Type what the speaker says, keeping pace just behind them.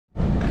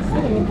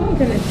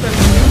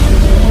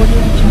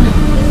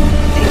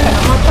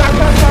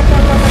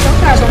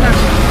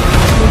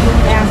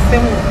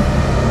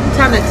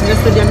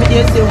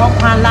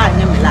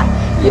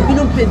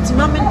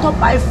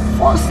by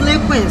force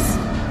sequence.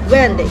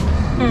 When they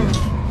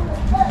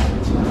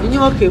in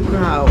your cave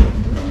now.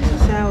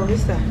 So,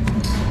 is that?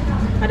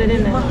 I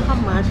didn't know how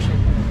much.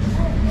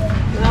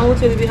 Now,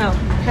 what will be how?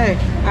 Hey,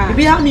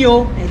 be how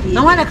you.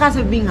 Now, what I can't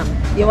have been.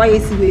 You are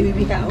see baby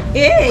be how.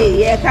 Hey,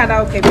 yeah, can't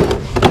okay.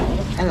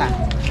 Ella,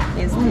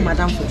 there's no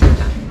Madame for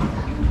Jordan.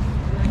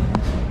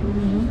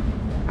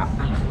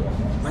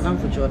 Madame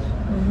for Jordan.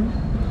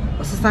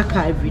 Sister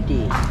car every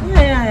day.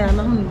 Yeah.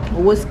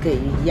 Always gay.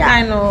 Yeah,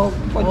 I know.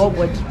 But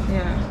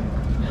yeah.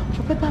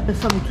 Papa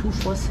from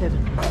 247.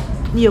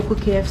 Near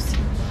KFC.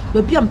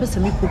 Baby, I'm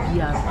person me cook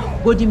ya.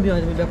 Golden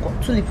beyond me back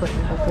to the pot.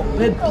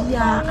 Baby,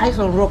 I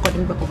saw rock on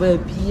the back of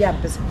baby. I'm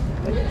person.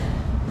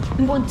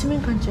 One team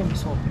can change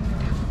so.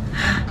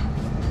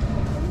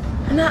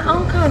 And I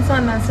can't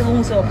stand and say,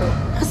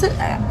 I said,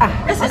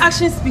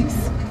 action speaks.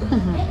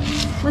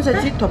 What's a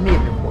tip to me?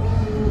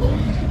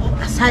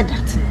 Aside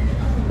that,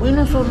 we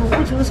know so no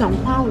good to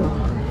some power.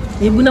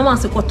 You will not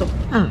want to cut up.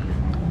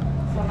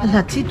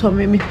 That tito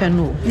me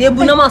no. You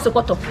will not want to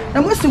cut up.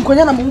 I'm wasting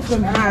Koyana move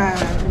from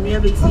wait.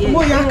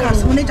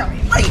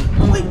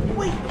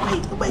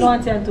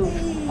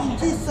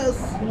 Jesus.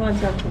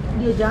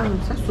 Dear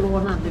Jan, such a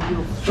one at the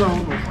view.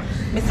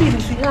 I see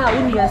if you have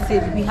only a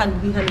said we had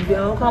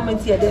come and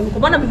see them.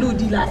 Come on, I'm do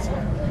the last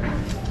one.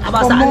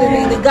 About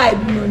the guy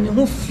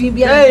who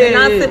Phoebe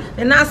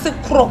and answer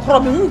crop,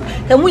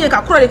 and we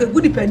can cry like a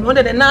good depend on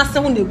the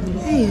answer when they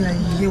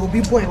will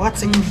be boy.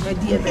 What's in my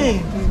dear?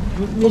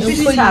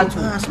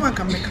 Someone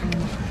can make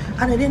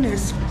and I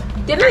didn't.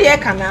 They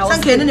can now.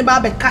 Some can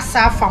about the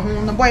Casa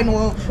from the boy.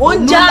 No,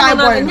 one jar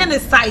and the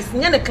size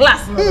and the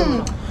class.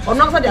 Or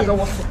not for the other.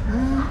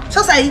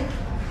 So say,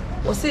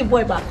 was say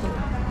boy back.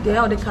 The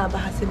other car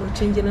has no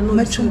changing and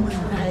no to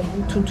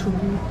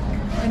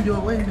and you're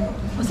waiting.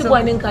 What's the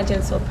boy in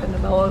conscience open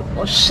about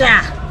or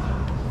share?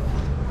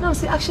 Now,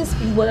 see, actions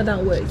speak better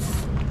than words.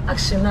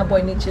 Action, not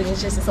boy nature,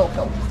 is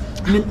okay.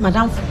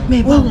 Madame,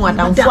 maybe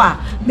Madame Foy,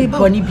 maybe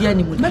Bonnie be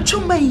any mood. Metro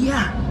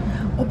Maya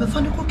or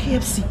Befanico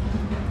KFC.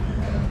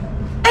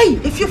 Hey,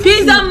 if you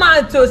pizza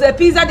man to a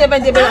pizza, they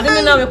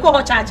don't know we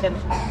call charge.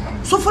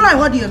 So for I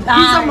what you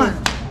pizza man.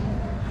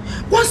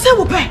 One say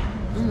will pay.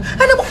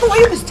 And why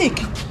you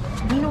mistake?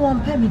 You know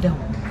one pay me down.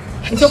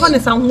 It's open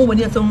as some woman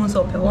here someone's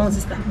up one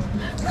sister.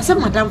 I said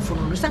Madame for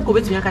no stand go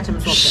with me catch him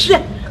so.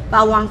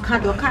 But one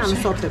card or can't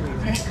stop me.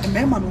 A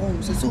man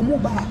won't say so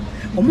mobile.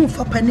 Or move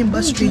for penny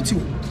bus street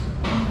you.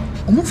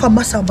 Or move for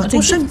massa but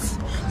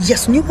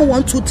yes, you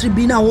 1, 2, 3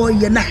 be now or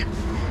year now.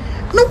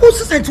 No one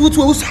said to us.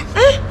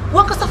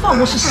 What was the farm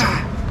was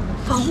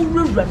for who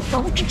run for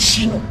what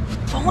chino.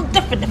 For what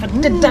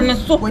definitely done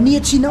so when you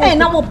chino and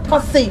now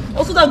passe.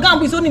 Also the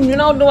gun is only you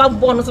know no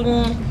bonus.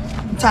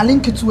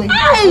 Link it to a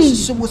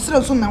she was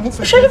so now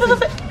for sure.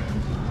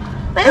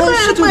 I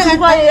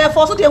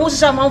forced the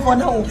emotion for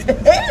now.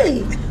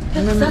 Hey,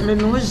 no,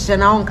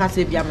 now can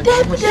say,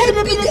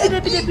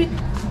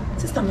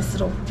 Sister Miss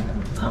Rowe,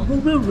 who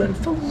will run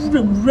for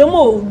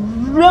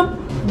rum.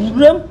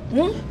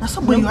 That's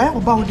somebody I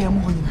about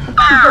them.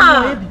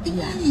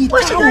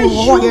 What should I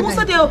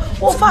do?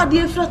 Oh, father,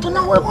 dear, flat on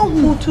our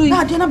own to you.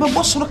 I didn't have a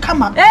boss to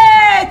come up.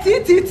 Eh,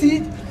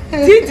 T.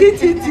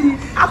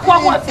 Aqua,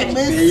 what a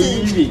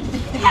baby.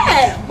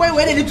 Why,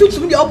 when they took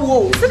me up,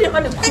 so they're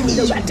going to put me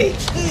that day.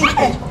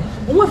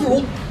 What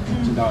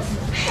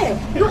hey,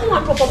 you don't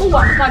want to go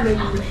one family.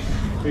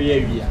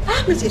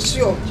 Ah, Mrs.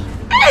 Sure.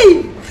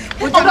 Hey!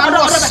 What you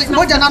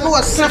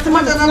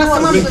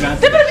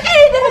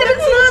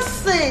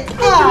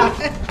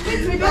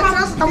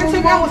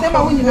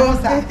know?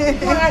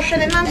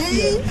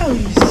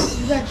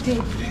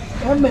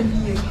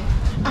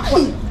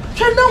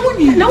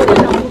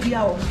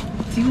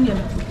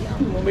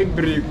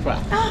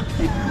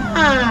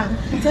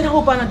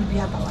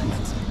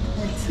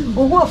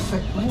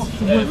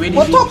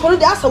 What talk for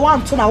that's the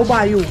one to now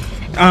buy you.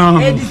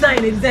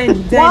 Design.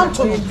 One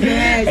to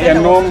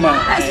normal.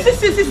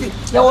 See.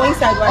 You're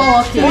inside right.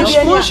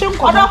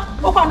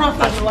 Oh,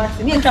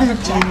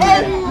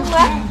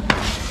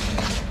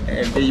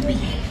 okay. Baby.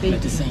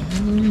 Design.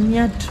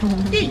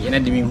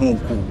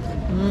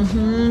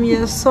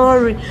 Yeah,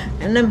 sorry.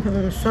 And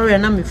I'm sorry,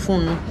 and I'm a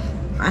phone.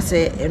 I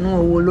say,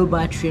 no low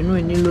battery, no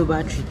any low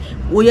battery.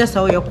 Oh, yes,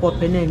 I will call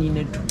pen and in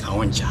it. I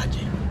won't charge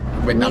it.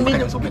 But now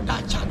I'm so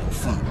bad charge of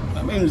phone.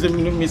 I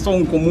mean, my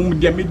son come home,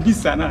 dear, me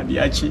this and the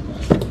achi.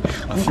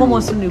 Come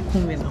on, soon you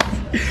come in.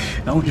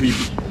 Now, me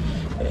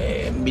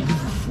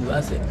do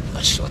as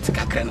a short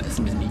cacran as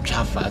me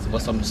travel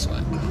was some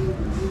swag.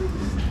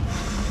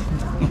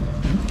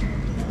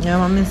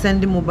 Yeah, I'm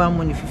sending mobile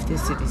money 50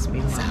 cities,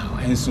 maybe.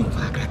 And soon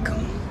I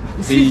come.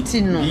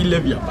 15, no. You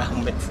love your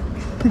bambet.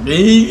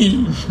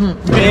 Baby.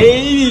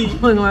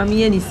 Oh, no, I'm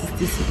any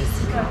 60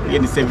 cities.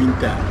 Any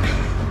 70.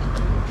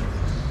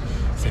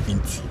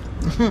 70.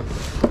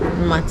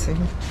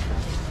 Martin.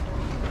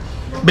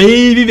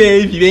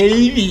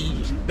 Baby.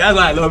 That's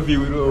why I love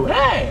you, bro.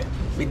 Hey,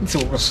 it's so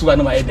one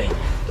of my day.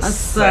 I'm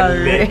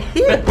sorry.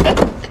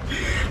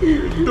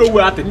 Don't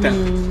worry at the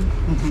time.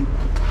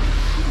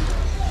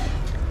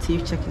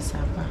 Chief, check his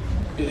out.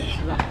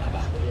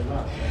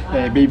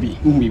 Hey, baby,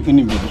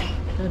 baby.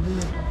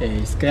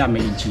 Scare me,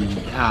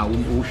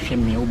 who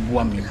shame me, who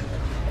bore me.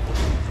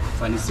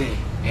 Funny say,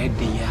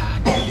 baby.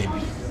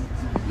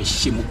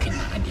 Mishimukin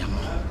Adiamo.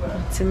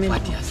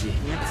 What you say?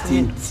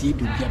 See,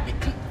 do you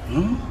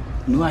become?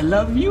 No, I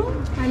love you.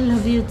 I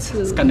love you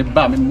too. It's kind of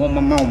bad.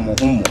 Mama.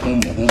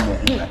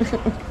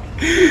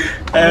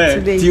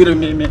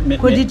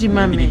 What did you,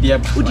 mommy?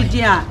 Who did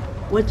you?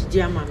 What did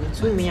you, mommy?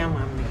 To me,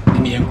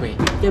 mommy. Me and Quay.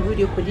 The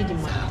video could you,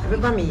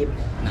 mommy?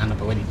 Nana,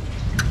 but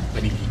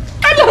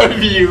I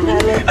love you.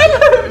 I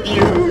love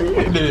you.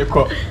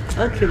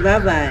 Okay, bye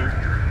bye.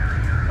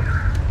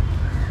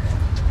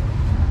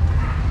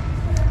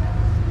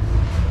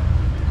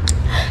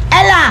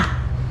 Ella!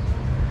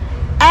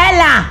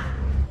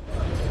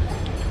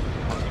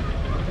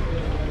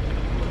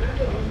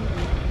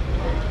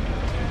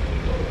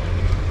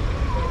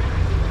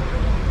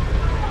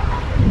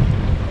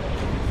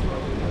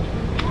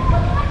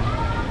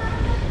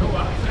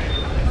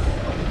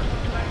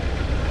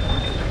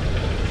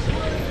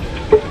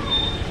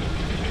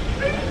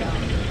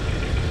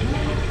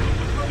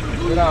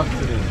 Good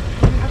afternoon.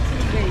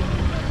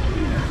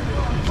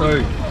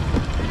 Sorry.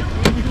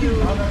 Thank you.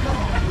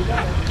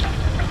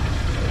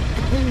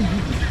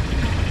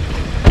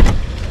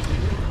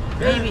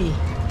 Baby.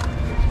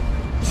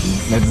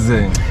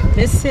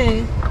 Let's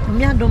say,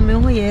 me I don't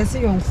know yes,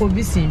 you won't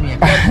be seeing me.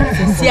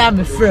 See, I'm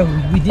a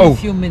friend within a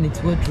few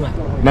minutes. We'll try.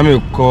 Let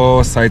me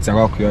call sites I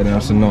work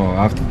here. So no,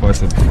 I have to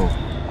pass it before.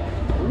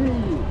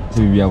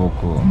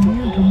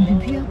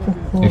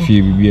 If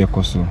you be a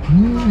coso.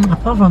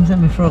 Apart from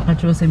some frog, I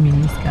chose a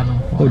minister.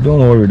 Oh, don't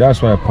worry,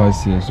 that's why I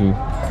pass here. So,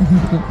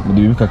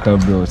 the Yuka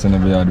Cabros and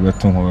the other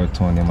tongue or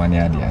tone the money.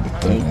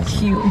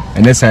 Thank you.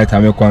 And this side,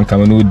 I'm a quan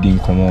come and didn't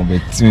come on,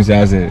 but since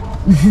as a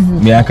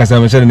me, I can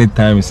say, any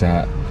time,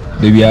 sir,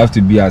 we have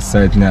to be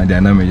outside now. They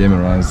are not making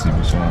around. So,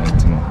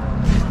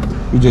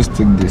 we just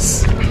take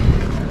this.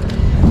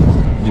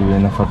 You will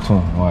enough at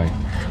home. Why?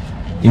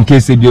 In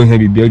case they don't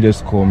have it,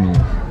 just call me.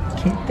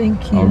 Okay,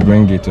 thank you. I'll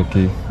bring it,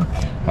 okay?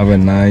 Have a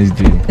nice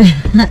day.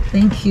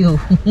 Thank you.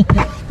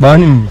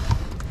 Banim,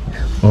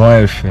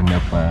 why friend?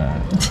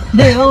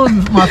 Oh,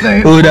 my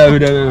very. Oh, that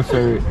would have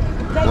very.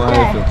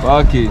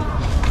 Okay.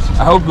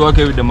 I hope you're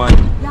okay with the money.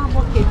 Yeah, I'm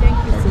okay.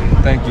 Thank you so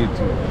much. Thank you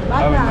too.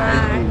 Bye Have bye. a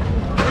nice day.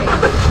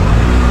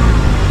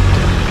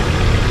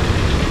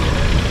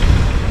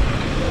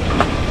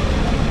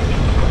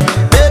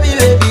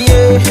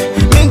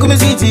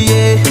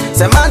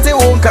 Samantha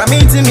won't come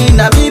into me,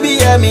 na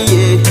BBM,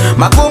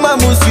 Makuma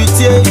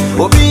Muswiti,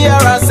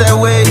 Obiara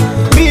Sewe,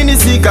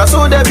 Minisika,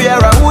 so the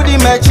Biara Woody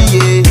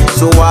Matchy,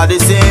 so what they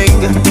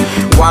sing,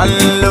 one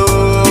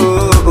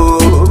love,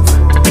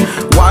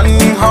 one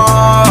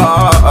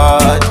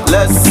heart,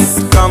 let's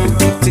come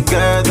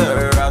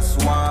together as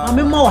one.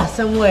 I'm more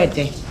somewhere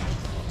there.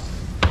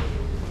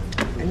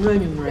 I know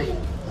you're right.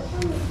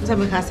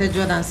 Some have said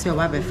Jordan, say,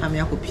 about a family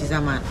of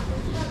pizza man.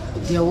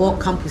 They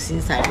walk campus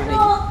inside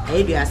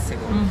already. I do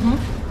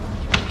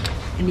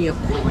and you're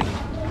going.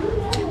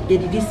 They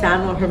did this. I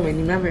know her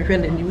many member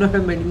friend, and you know her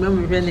many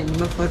member friend, and you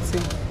know what's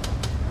it.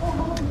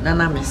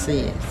 Nana may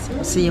say yes.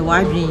 See,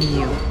 why bring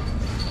you?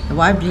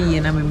 Why bring you?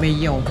 And I'm a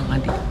young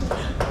man.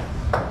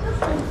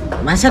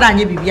 My son, I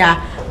give you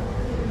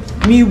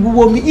me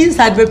who me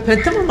inside the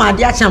Petro, my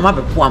dear chama,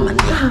 a woman.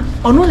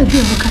 Oh, no, I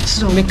didn't catch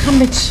you. Me come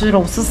make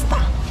sure, sister.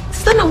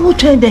 Sister, who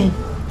trained them?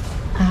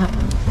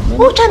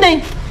 Who trained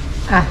them?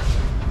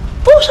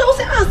 Who shall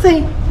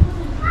say?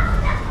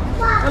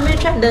 I'm a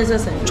trained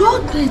dancer.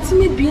 Jordan, it's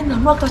me being a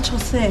rock at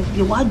yourself.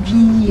 You are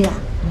being here.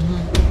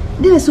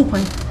 This is super.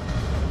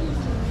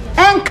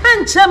 And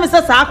can't tell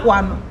Mr.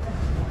 Aquano.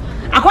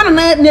 I want to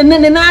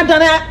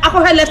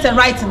left and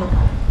right.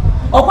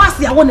 Or what's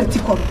the I want to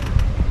take on?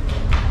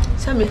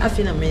 Tell me, I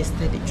feel a mess,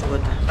 steady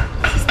Jordan.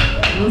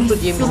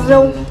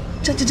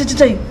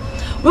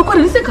 We could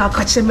listen to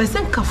catch him and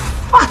think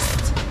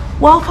fast.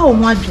 Well, for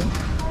one dream.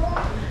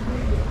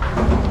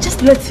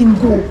 Just let him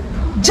go.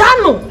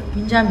 Jano!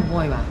 Jano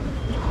boy.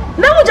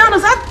 Now,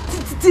 Jano's at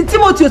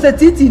Timothy said,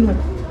 Titino.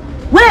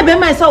 Where be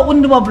myself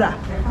on the Mobra?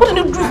 What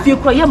did you do? You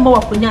cry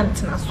more when you're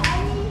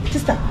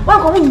sister. Why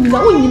can't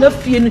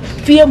you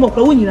fear more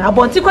when you're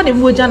about to call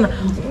him Jana?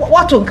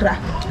 What on cry?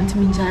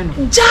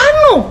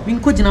 Jano! We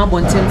couldn't have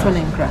one central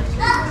and cry.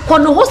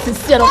 When the host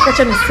is here, I'll catch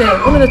him say,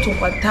 only to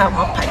one time,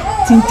 I'll pay.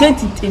 Tinted,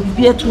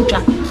 be a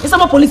tutor. It's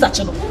a police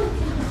action.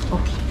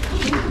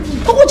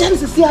 Oh,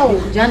 Janice is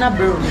here. Jana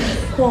Burrow.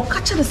 Oh,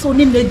 catch the son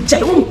in the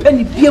jay.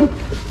 Penny beam.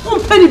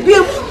 Penny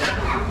beam.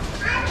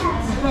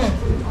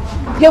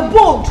 You're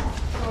bold.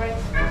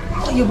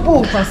 You're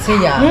bold,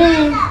 Passia.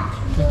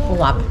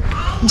 Pull up.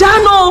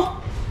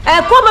 Jano.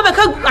 Come back.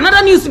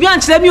 Another news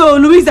behind you,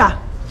 Louisa.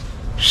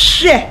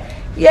 Share.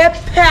 Yeah,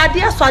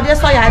 dear, so I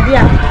saw your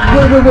idea.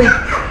 Wait.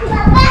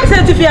 I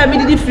said to fear me,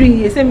 did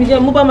free. I said, me,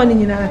 mobile money,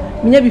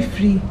 me, be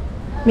free.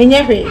 Me,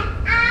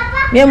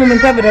 Me mo me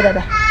pebe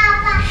dada.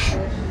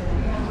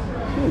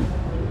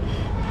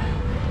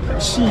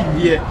 She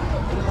dear.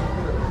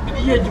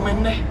 You do my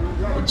neck.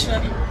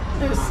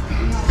 Yes.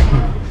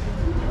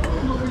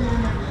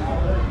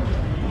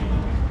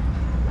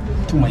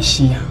 To my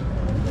shia.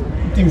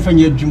 Tim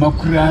fanya djuma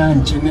kura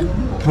njene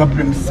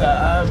problems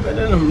but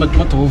I'm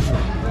not over.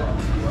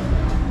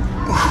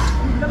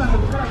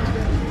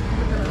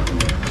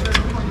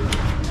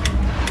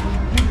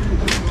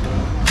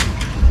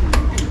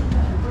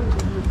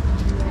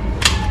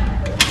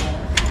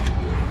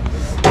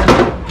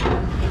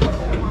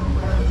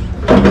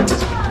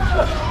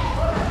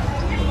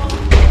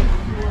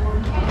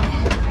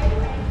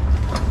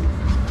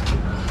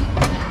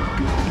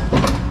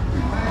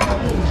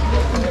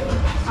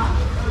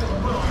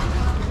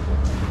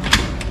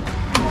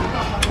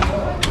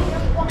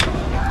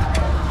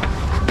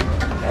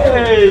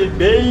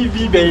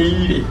 Hey,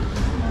 baby.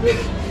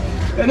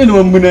 I don't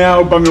know when I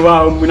open my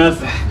mouth.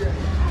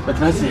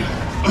 But I see.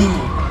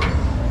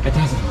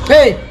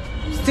 Hey,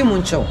 still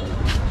muncho.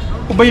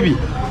 Oh, baby.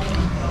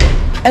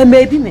 And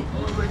maybe me.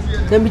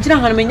 Then we didn't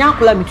have me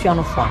yakula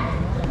mitiano farm.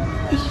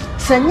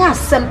 Senya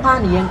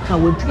Sempani and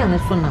Kawadian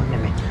and Sona.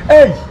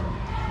 Hey,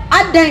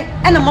 I dang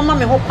and a mamma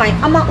me hope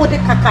I'm not what the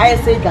Kakaya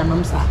say,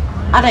 Ganamsa.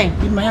 I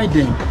dang in my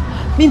idea.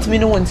 Means me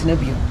no one's in a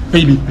view.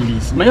 Baby,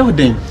 please. My old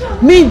day.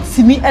 Means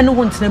me and no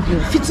one's in a view.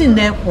 Fitting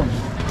there,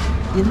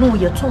 you know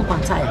you're too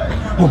tire.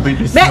 Oh,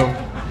 baby,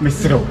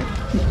 Mr.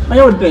 My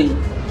old day.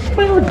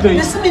 My old day.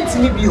 This means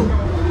me view.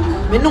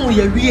 Me know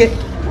you're real.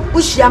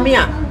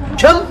 Ushamia.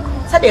 Chum.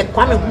 Said a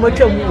Kwame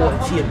Kumocha war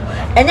field.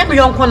 And every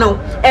young corner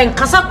and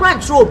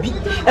Casacran Trobi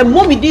and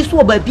mommy this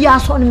will be a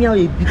son me a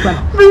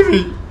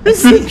baby. I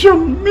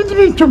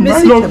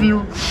love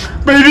you.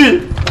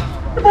 Baby.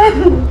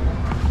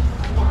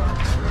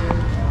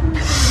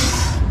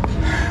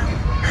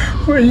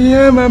 Oh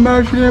yeah,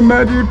 Mama,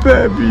 Madi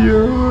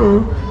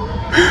Pabio.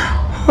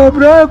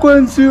 Obra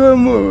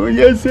consumo.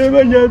 Yes, I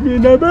have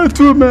been about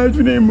too much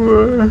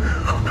anymore.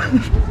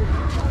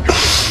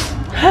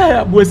 Hey,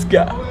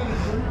 Abuska.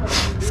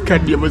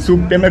 Scadia was so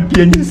pema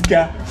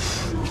pianista.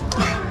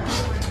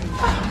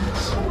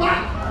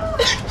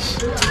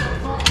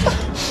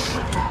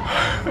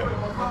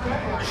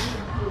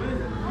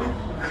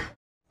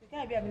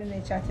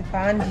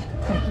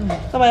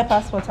 So my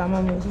passport, I'm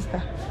my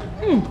sister.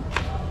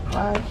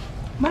 Why?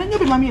 My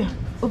name is Mamia.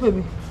 Oh,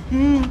 baby.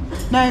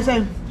 Now I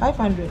say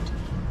 500. 1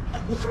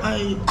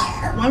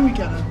 week.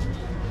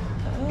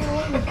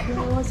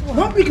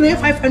 1 week,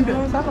 500.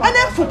 And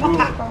then for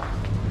Papa.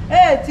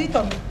 Hey,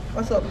 Tito.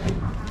 What's up?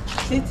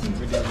 Titi.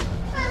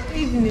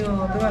 Evening,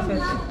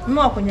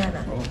 more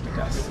Kunyana.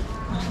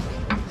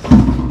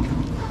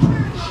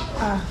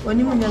 Ah, when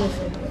you never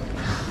said.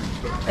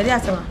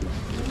 Eliasama.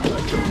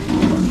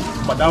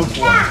 Madame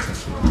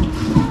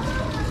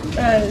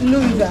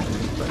Louisa.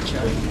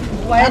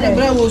 Why the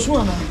bread was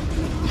one?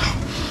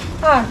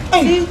 Ah,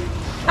 see?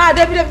 Ah,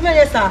 David,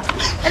 yes, sir.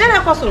 And then I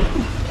pass.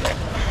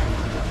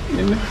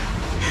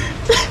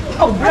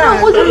 Oh,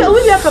 brother, what do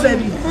you have,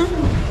 baby?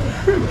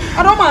 I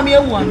don't mind me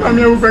one. I'm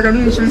here for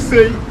a should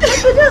say.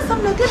 Just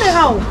something, get it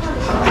how.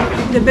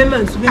 The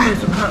payments,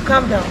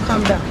 calm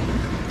down.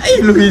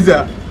 Hey,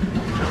 Louisa.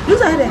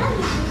 Louisa, there.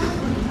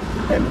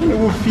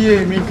 No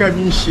fear, me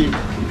coming shape.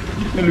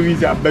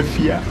 Louisa, but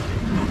fear.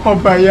 Oh,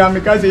 by ya,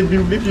 because if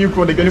you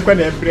for the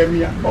Galicia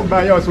premier, oh,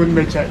 by us would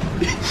make child.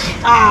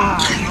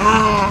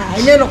 I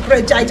never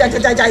pray, jai.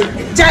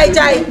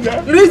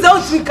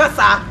 Louisa,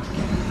 Casa.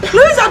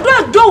 Louisa,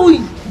 don't do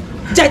it.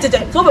 Jai.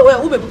 So, where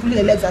we pulling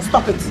the legs and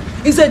stop it.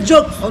 It's a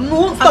joke. Oh,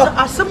 no, stop.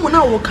 As someone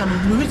now can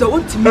Louisa,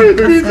 want to make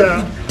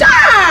Louisa.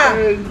 Da!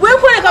 When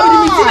I come to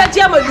meet the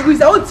chairman,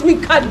 Louisa, want to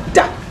make her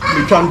da.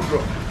 You can't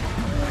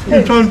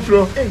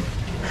throw.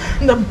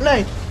 The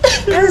blind. I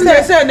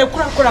say, the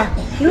crack.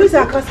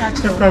 Louisa, Casa.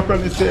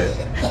 The say,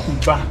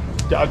 bah,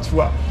 that's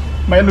what.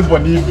 My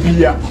nobody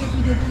beer.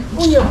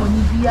 Oh, yeah,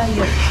 Bonivia,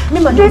 yeah. Me,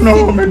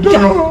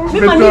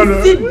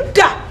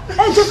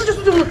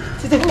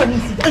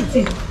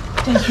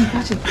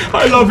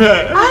 I love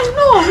her. I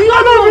know.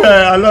 I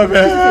love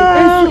her.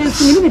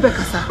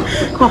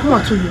 Come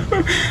on to you.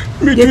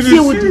 You see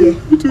what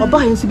you are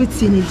buying to be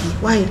seen.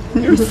 Why? I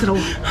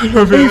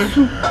love her.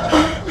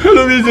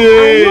 Hello,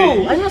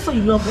 I know so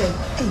you love her.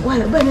 Why?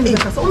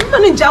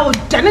 Manager,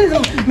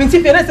 means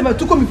if you're not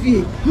to come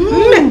here.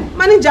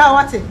 Manager,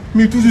 what?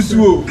 Me too,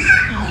 so.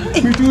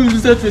 Me too, you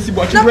said,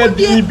 but you read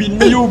me, be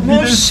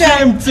the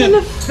same thing.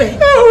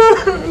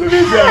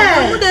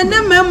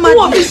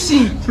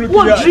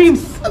 What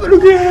dreams?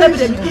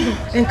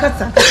 And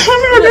Kata.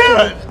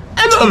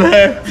 I love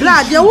her.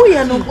 Blood, you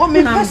know what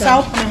me pass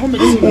out my home.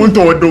 Won't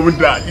do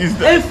that. Is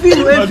that? If you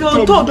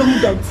told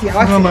them that.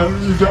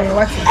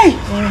 Hey,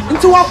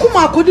 into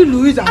Akuma Cody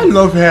Louisa. I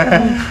love her.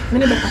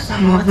 This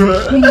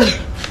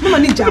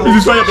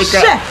is why you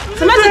share.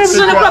 Somebody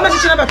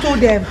told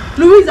them.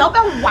 Louisa,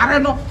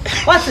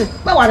 what's it?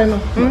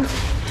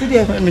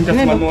 Today. Me just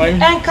man why.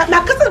 And na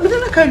kasa bi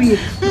na carry.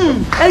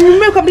 And you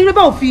make up the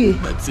about fee.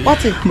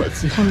 What it?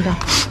 Calm down.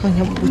 When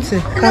you put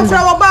it. Come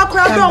from oba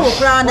kra do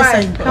kra na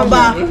say.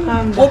 Oba.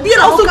 Obi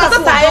na also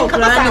kasa tai kra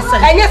na say.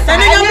 And yes,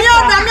 and you me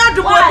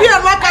adu obi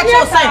na wa ka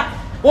cho say.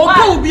 O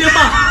ko obi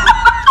ma.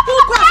 O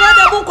ko so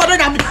da bu ko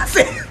na me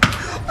say.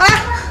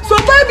 So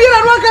buy be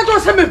na wa ka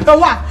cho say me pe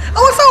wa. I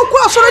was so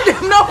ko so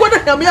dem na ko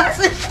na me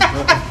say.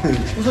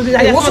 So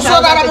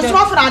that I'm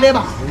so for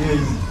adeba.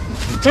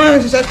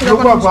 Eu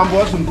vou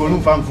amboar um colo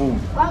fanfo.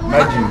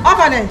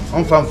 Imagine.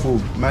 On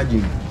fanfo,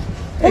 imagine.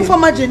 On for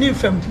imagine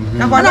if him.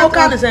 Na kwa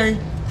can say.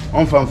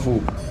 On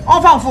fanfo.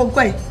 On fanfo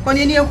kwai. Kwa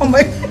ni e komba.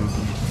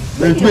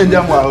 Na tu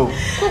ndam wa o.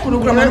 Kokuru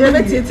kura ma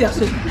be tie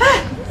aso.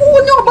 Wo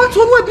ni oba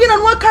to no bi na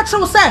no ka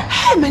chew say.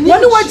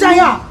 Woni wa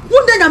jaya. Wo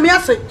nda nyame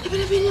ase.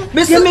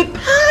 Me se me pa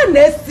na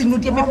esi no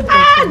de me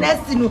pa na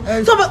esi no.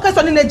 So ka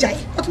so ni na jai.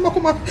 Otuma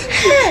kuma.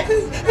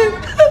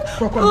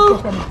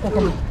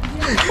 Kokoma.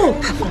 Oh,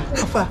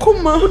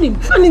 come on.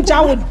 Ani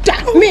jawo da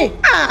me.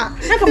 Ah,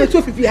 na come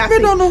to fifi ha. Me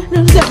don't know.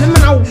 Me say me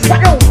na wo.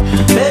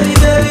 Baby,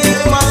 baby,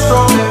 you my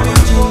strawberry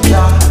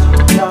ginger.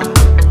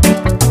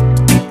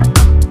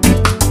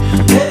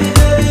 Baby,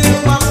 baby, you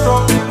my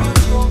strawberry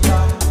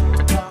ginger.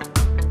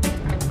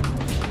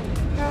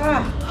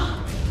 Ah,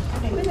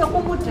 me dey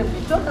come with you.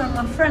 Talk to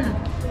my friend.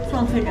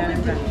 Some friend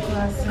and friend.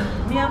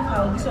 Me and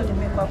Paul, this is the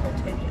make up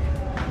hotel.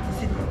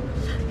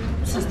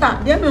 Sister,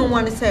 they me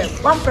want to say,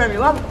 one friend,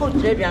 one coach,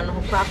 baby, and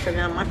who craft and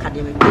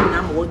academy,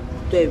 and what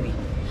baby.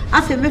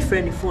 I feel my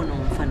friend phone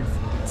on funny.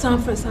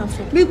 Some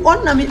friend. Me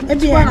on me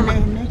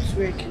next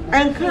week.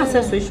 And class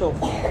as we show.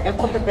 A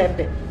copy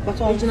paper,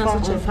 but original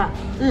fat.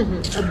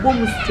 A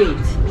bomb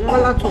straight.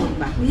 All at home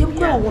back. You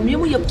go,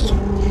 you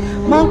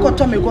Man ko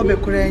to me go be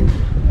kure.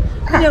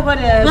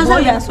 No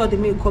say ya so the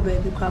me ko be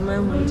because my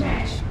money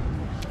charge.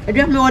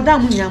 Edua me oda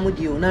mu nya mu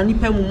dio na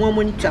nipa mu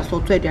mo ni twa so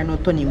to edua no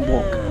to ni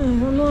mbo.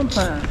 No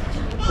pa.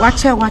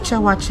 Wache.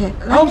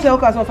 I hope say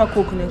okay so fa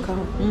coke ne ka.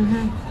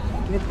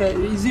 Me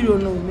pay zero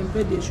no, me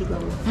pay the sugar.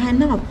 Ah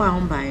na pa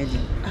on ba e.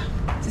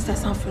 Sister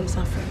sans friend.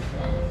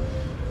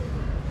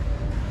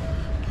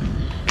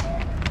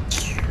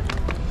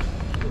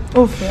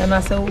 Oh, friend,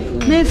 I say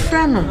Me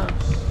friend no.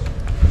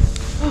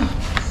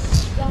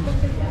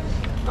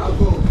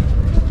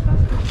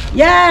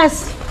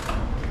 Yes.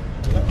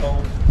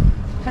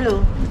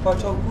 Hello.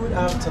 Petrol, good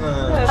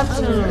afternoon.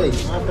 Hey,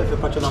 my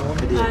perfect Petrol, I'm home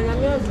today.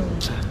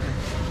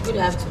 Good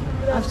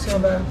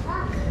afternoon.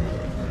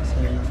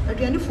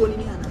 Again the phone in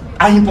here.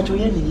 I am Petrol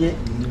here.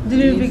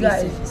 Delivery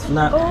guys.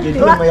 Now, you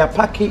do my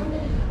packet,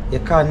 you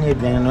can't need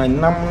them,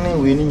 and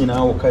nothing winning in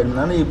our kind.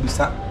 None of you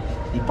beside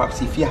the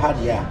perhaps if you had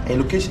a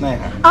location I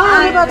have.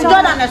 Ah,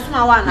 Jordan na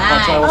small one.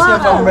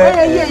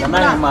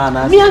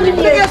 Me and the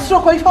biggest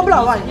stroke if you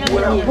blow one.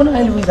 When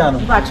I Louisa,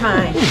 But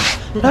try.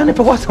 None of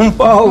us some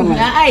power.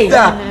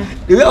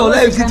 The way our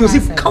lives to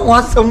see come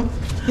on some.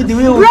 The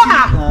way we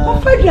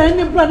What for you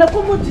and brother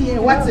come to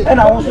you? What's it?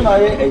 and I want to know my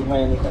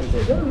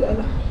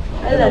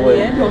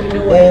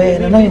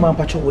and I am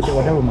Petrol with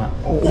whatever my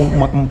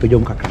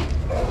pajama kaka.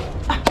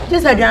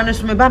 Just adua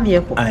so me ba me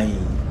yeko. Aye.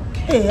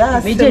 Hey,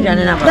 yes. Me je adua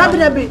na ba.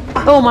 Dabi.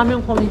 Oh,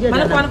 mama ko me je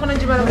adua. Mana kono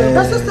jibala.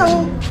 That's sister.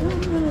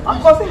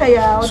 Of course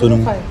here. So no.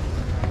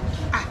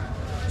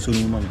 So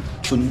no man.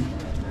 So no.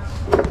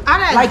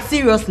 Like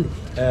seriously.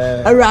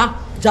 Ara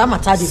jama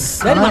tadi.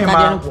 Very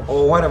much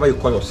Or whatever you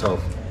call yourself.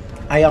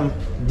 I am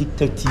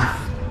Detective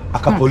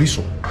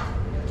Akapoliso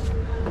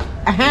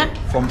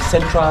from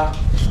Central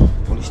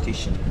Police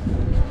Station.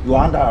 You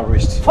are under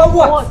arrest. For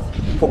what?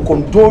 For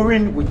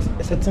condoring with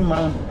a certain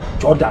man,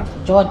 Jordan.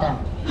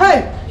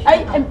 Hey.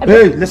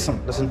 Hey, listen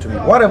to me.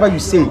 Whatever you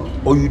say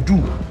or you do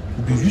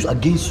will be used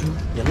against you.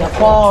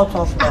 court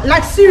of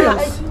Like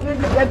serious.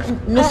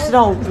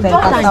 Mr.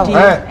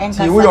 Hey,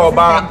 see who you're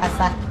about.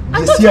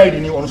 The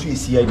CID also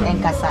is CID.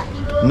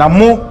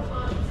 Namo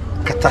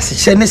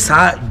katasihye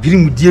sa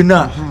birimudie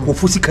na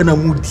kofo sika na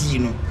mudi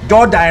no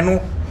Jordan no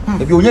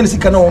e bi onye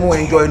sika na wono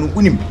enjoy no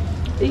unim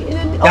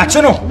ya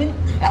che no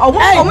omo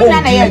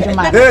na ye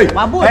adwuma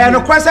eh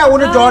no kwasa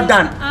wono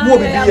Jordan mo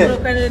obi biye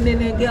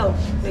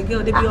The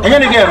girl they be. enye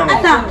ne girl no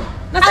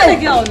Na say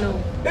the girl no.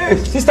 hey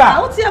sister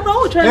What you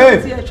about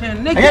train?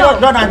 enye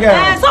Jordan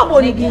girl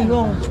Somebody give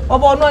you.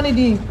 Obo no ni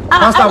di.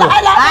 constable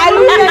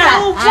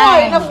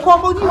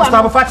Constable.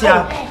 constable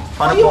fatia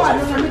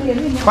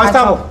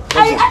constable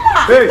hey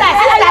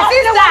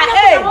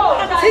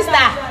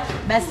sister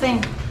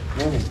Bessin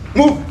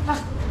move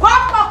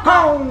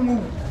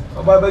move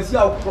baba si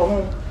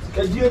akro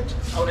sikadie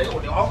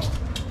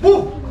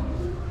move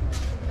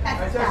I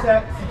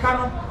say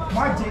sikano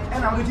maji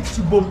ena ngiti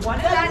tibom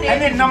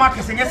ene nama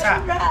kesenye sa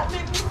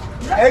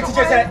eh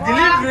teacher say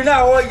delivery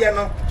na wo ye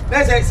no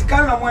na say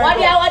sikano na mo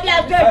what dia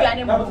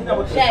aduane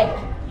mo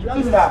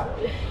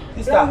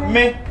sister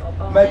me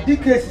my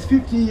decrease is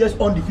 15 years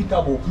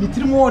undefeatable me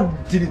three more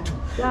did it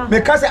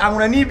me ka say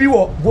anwani bi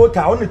wo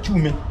voter on the 2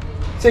 me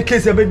say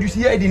case e bedu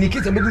si e di ni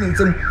case e bedu ni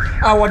nsem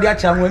a wo de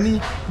acha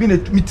anwani bi na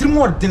me three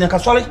more did ka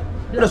sole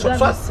so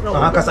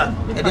kasa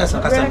e dey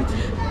kasa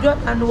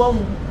And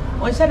one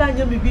On said I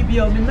be baby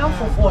or me now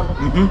for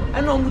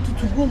I know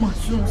to go my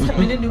soon. So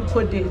many new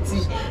code date.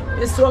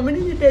 It's so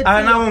many days.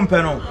 I know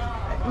Peno.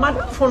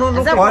 Madam for no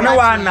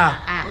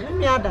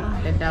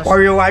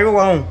or you are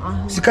wrong.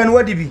 Sikan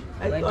what be?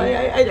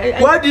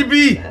 What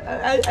be?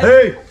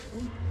 Hey.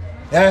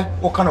 Eh,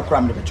 what kind of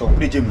crime the Petro?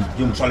 Jim,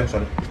 sorry.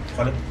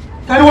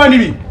 Can one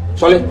be?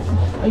 Sorry.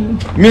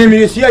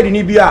 Me see I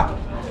didn't be a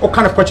what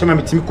kind of question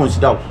me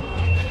consider.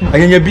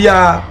 And you be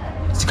a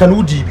Sikan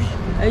would be.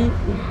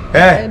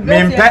 Eh,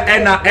 name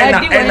Enna.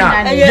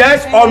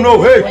 Yes or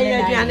no? Hey.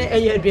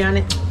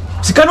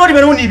 Sikan what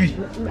even only be?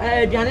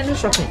 Diana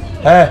shopping.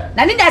 Eh.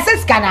 Nani da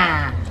says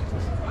kana.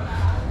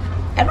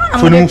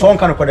 So no phone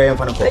can record them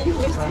for the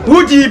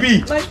who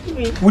be?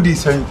 Who is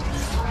saying?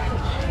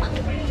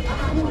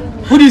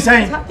 Who is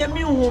saying?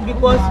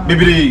 Because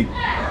baby,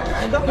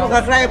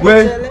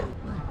 well,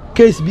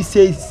 case be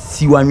say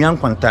si wanyan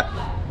kwanta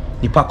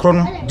nipa kro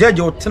no judge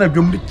o tena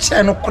dwom de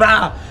che no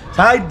kra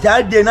sa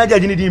de na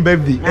judge ni din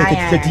birthday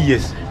 30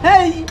 years.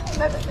 Hey,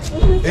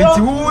 and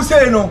who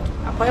say no?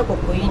 Akwai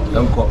kokoyi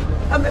Enko.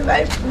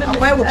 Akwai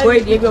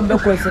kokoyi de bi on be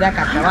ko sira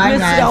kaka wa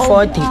nya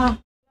 40.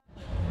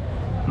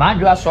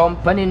 Madra some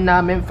penny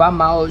na min fa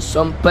ma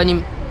some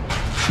penny.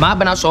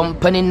 Mabana some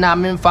penny na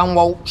min fa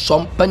wo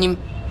some penny.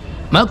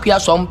 Makia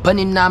some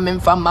penny na min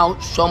fa ma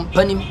some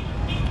penny.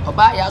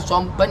 Obaya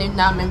some penny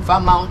na min fa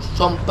ma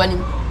some penny.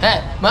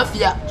 Hey,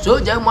 mafia,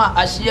 soja mo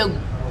asiagu.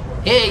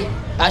 Hey,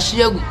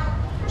 asiagu.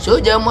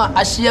 Soja mo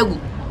asiagu.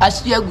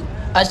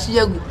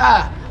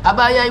 Ah,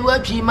 abaya iwa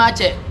twi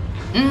mache.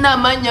 Nna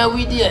manya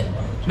widie.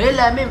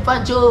 Mela min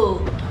fancho.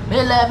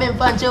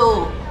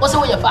 What's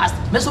your fast?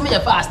 Meso me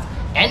fast.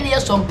 And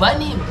there's some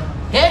bunny.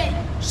 Hey,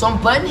 some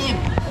bunny.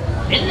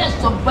 And there's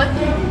some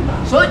bunny.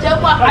 So,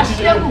 Jama, I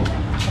see you.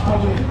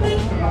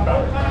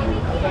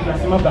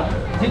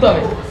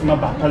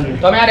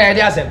 Tommy, I had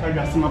the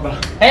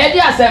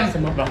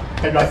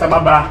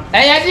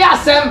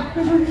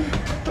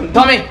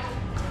Tommy.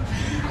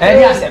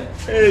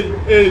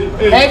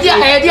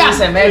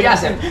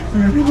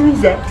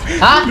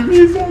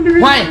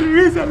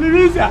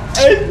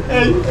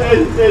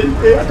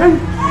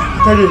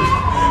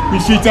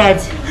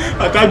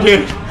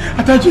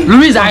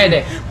 Louisa Ede.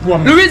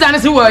 Louisa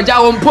and see where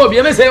Jawon Pob,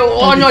 you may say,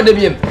 oh, no, the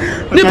beam.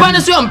 Nippon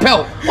is your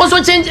pell.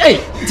 Also change,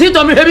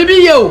 Tito, heavy be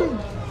you.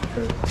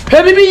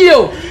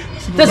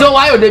 That's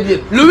why the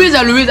beam. Louisa,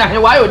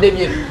 and why the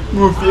beam.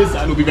 No face,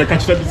 I will be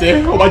catch up.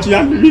 Say, oh, but you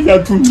have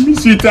Louisa to me,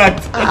 sweetheart.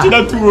 Hey.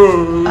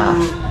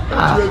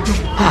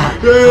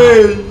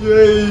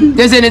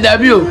 There's any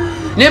debut.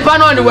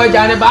 Nippon on the way,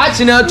 Johnny, but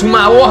you know, to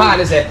my war,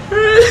 I say.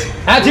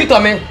 I Tito,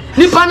 me.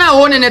 Nippon, I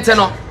own it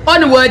on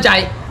the word,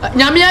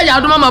 Nyamia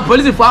Yaduma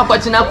police for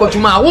Aquatina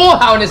Kotuma. Oh,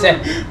 how they say?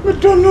 I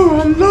don't know,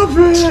 I love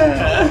it.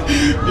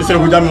 You say,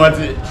 Ujam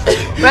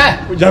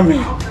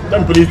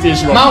police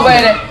station. Mount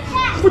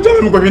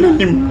Ujam going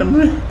him.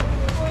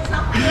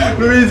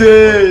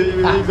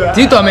 Louisa.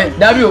 Tito, me,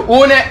 W,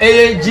 own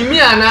a Jimmy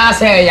and I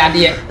say,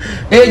 Yadia.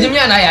 Jimmy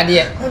and I,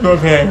 Yadia. I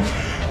love her.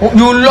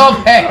 You love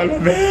her.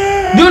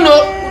 Do you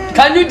know?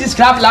 Can you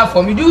describe love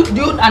for me? Do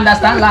you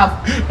understand love?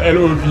 I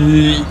love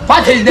you.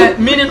 What is the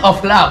meaning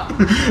of love?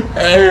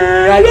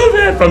 I love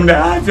her from the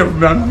heart of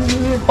my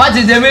heart. What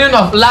is the meaning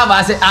of love?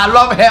 I say, I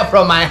love her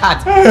from my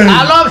heart.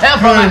 I love her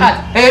from my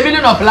heart. The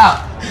meaning of love.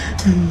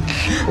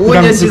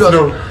 What is it?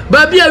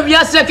 Baby, we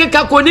are saying,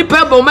 Kakoni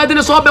Pebble,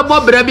 Madden, so be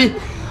Bob Brabby.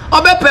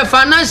 Obe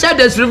financial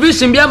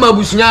distribution, be a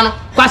Mabusiano.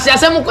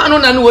 Quasiasem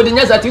Canon and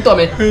Woodiness at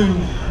Titome.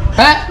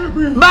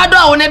 Bad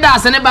on a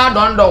das and a bad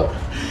on do.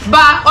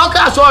 Ba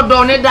oka so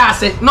do ne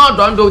dase no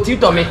don do ti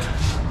to me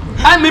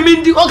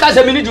ami di oka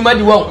se mini djuma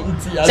di wo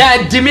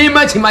say dimi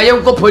ma ti ma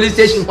yenko police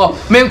station ho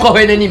me nko ho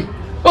nanim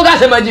oka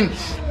se ma jim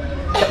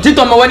ti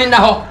to me woni na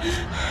ho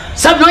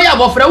sabi o ya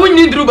bofra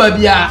wonni duru ba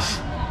bia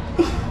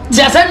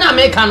ti ase na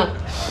me ka no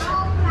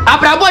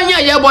abrabo nya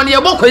ye bo ne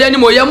ye bokoya ni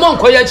mo ye mo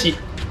nkoya chi.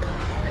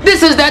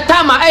 This is the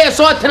time I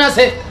saw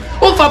tenase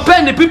o for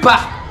pen the paper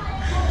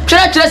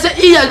chere say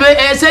iya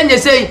be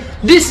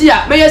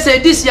say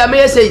this year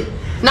me say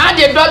na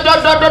de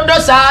do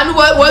sa no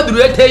wa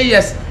duru 8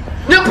 years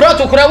ne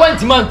protocol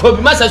want man to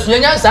be masa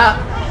sunya sa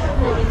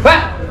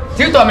ha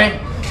tito me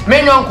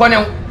nyon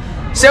kone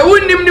se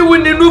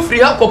wunnim no free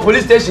ha ko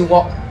police station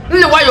ho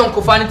ne wa yon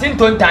ko fan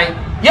tinton time.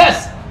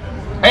 Yes,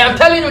 I am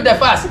telling you the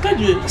first.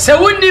 Se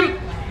wunnim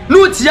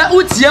no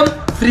utiam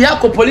free ha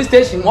ko police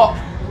station ho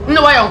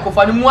ne wa yon ko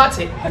fan mu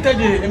ate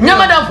nya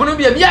madam funu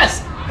bia.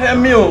 Yes,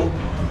 me o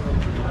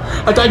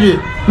ataje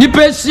ni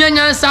pesua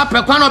nyansa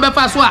prekwa no be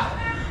fa so a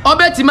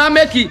obetima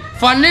make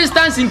for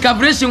instance in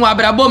calculation wa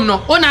brabom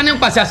no ona ne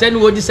nkwasiase no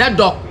odi se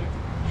do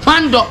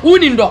fando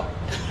unindo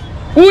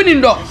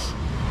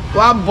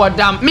wa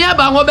bodam me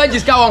aba ho be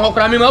jiska won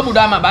hokora me ma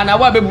buda ma ba na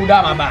wa be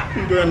buda ma ba.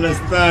 You don't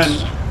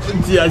understand.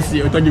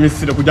 Ntiasi otaje me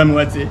sire kujame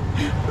wate.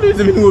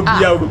 Please me no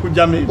bia o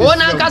kujame.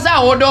 Ona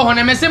nkasa wo do ho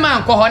ne me se ma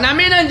nko ho na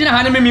me na ngina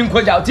ha ne me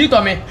nkoja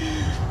tito me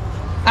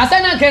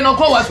asana ke no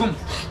ko wasum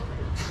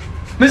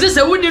me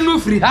se wudi no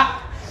free ha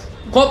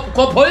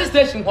ko police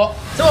station ko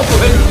se wo ko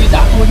be Louisa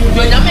o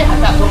nyame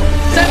hata so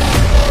se